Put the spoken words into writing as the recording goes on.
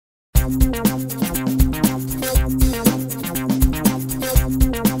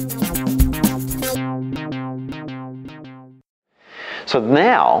So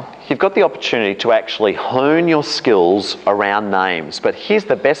now you've got the opportunity to actually hone your skills around names. But here's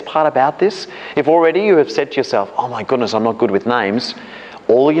the best part about this. If already you have said to yourself, oh my goodness, I'm not good with names,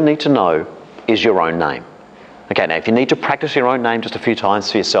 all you need to know is your own name. Okay, now if you need to practice your own name just a few times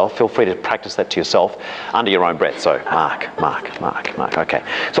for yourself, feel free to practice that to yourself under your own breath. So Mark, Mark, Mark, Mark, okay.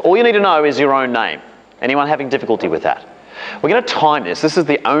 So all you need to know is your own name. Anyone having difficulty with that? We're going to time this. This is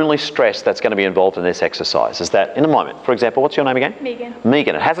the only stress that's going to be involved in this exercise, is that in a moment, for example, what's your name again? Megan.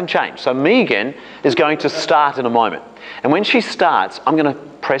 Megan. It hasn't changed. So Megan is going to start in a moment. And when she starts, I'm going to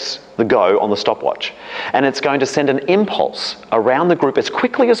press the go on the stopwatch. And it's going to send an impulse around the group as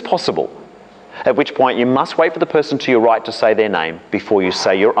quickly as possible, at which point you must wait for the person to your right to say their name before you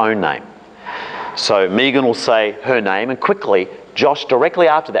say your own name. So Megan will say her name, and quickly Josh directly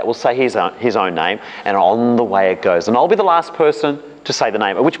after that will say his own name, and on the way it goes. And I'll be the last person to say the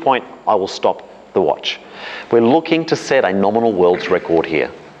name, at which point I will stop the watch. We're looking to set a nominal world's record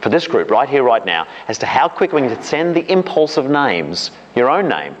here for this group right here, right now, as to how quick we can send the impulse of names, your own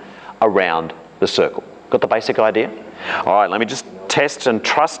name, around the circle. Got the basic idea? All right, let me just test and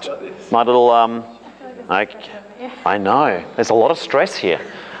trust my little, I know, there's a lot of stress here.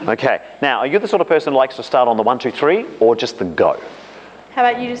 Okay, now, are you the sort of person who likes to start on the 1, 2, 3, or just the go? How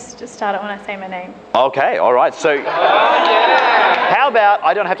about you just start it when I say my name? Okay, all right, so how about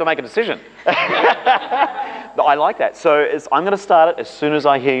I don't have to make a decision? I like that. So I'm going to start it as soon as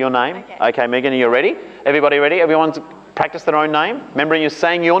I hear your name. Okay, Megan, are you ready? Everybody ready? Everyone's practice their own name? Remembering you're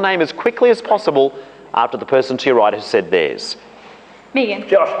saying your name as quickly as possible after the person to your right has said theirs. Megan.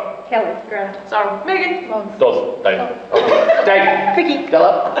 Josh. Kelly. Grant. Sarah. Megan. Mom. Dos. Dave. Dave. Vicky.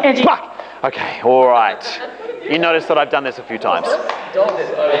 Della. Angie. Fuck! Okay, all right. You notice that I've done this a few times.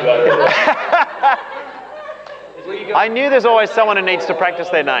 I knew there's always someone who needs to practice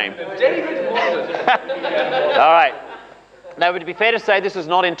their name. All right. Now, would it be fair to say this is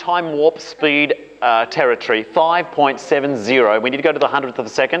not in time warp speed territory? 5.70. We need to go to the 100th of a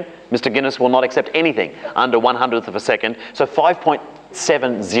second. Mr. Guinness will not accept anything under 100th of a second. So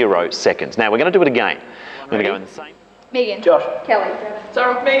 5.70 seconds. Now, we're going to do it again. We're going to go in the same. Megan. Josh. Kelly.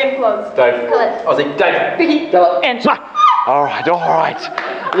 Sarah. Megan. Close. Dave. Colette. Ozzy. Dave. Vicky. Della. Angie. All right, all right.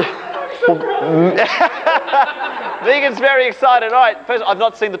 Megan's very excited. All right, first, I've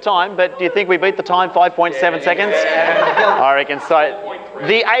not seen the time, but do you think we beat the time, 5.7 seconds? I reckon so.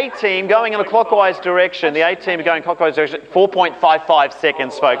 The A team going in a clockwise direction, the A team going clockwise direction, 4.55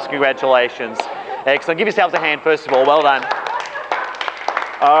 seconds, folks. Congratulations. Excellent. Give yourselves a hand, first of all. Well done.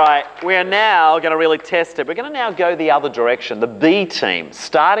 All right, we are now going to really test it. We're going to now go the other direction. The B team,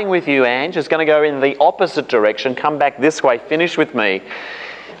 starting with you, Ange, is going to go in the opposite direction, come back this way, finish with me.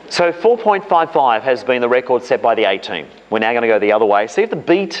 So 4.55 has been the record set by the A team. We're now going to go the other way. See if the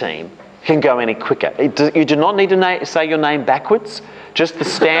B team can go any quicker. You do not need to say your name backwards. Just the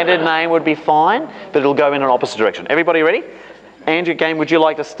standard name would be fine, but it'll go in an opposite direction. Everybody ready? Andrew, again, would you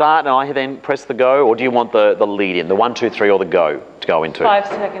like to start and I then press the go, or do you want the lead in, the 1, 2, 3, or the go to go into? 5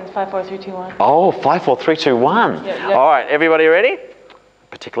 seconds, 5, 4, 3, 2, 1. Oh, 5, 4, 3, 2, 1. Yep. All right, everybody ready?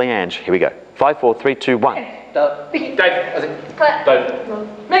 Particularly Ange. Here we go. 5, 4, 3, 2, 1. Dave. Ozzy. Colette.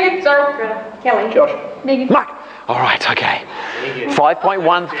 Dave. Megan. Sarah. Kelly. Josh. Megan. Mark. All right, okay.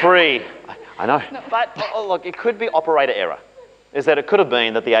 5.13. I know. No. But look, it could be operator error. Is that it could have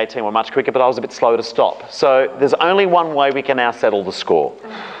been that the A team were much quicker, but I was a bit slow to stop. So there's only one way we can now settle the score.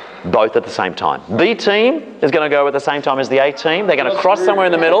 Both at the same time. B team is going to go at the same time as the A team. They're going to cross somewhere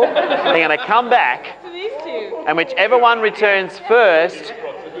in the middle. They're going to come back. And whichever one returns first,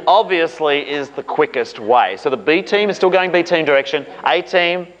 obviously, is the quickest way. So the B team is still going B team direction. A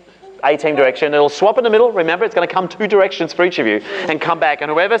team direction. It'll swap in the middle. Remember, it's going to come 2 directions for each of you and come back.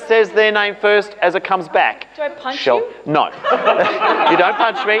 And whoever says their name first as it comes back. Do I punch you? No. You don't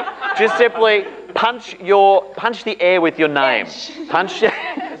punch me. Just simply punch the air with your name. Punch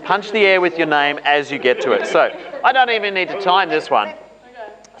the air with your name as you get to it. So I don't even need to time this one.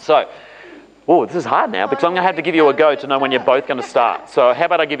 So, oh, this is hard now because I'm going to have to give you a go to know when you're both going to start. So how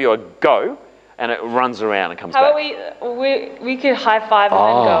about I give you a go? And it runs around and comes back. How about we could high five and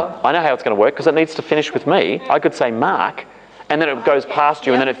then go? I know how it's going to work because it needs to finish with me. I could say Mark, and then it goes past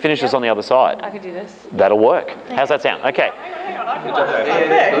you, and then it finishes on the other side. I could do this. That'll work. How's that sound? Okay.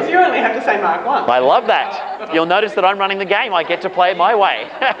 You only have to say Mark once. I love that. You'll notice that I'm running the game. I get to play it my way.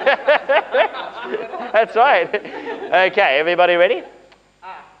 That's right. Okay, everybody ready?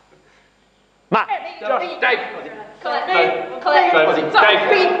 Mark. Josh. Dave. Colette. Dave.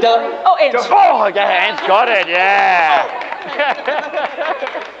 Oh, Ange. Oh, okay, Anne's got it, yeah.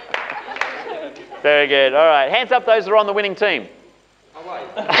 Very good. All right. Hands up those that are on the winning team. Oh,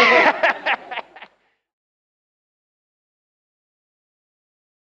 wait.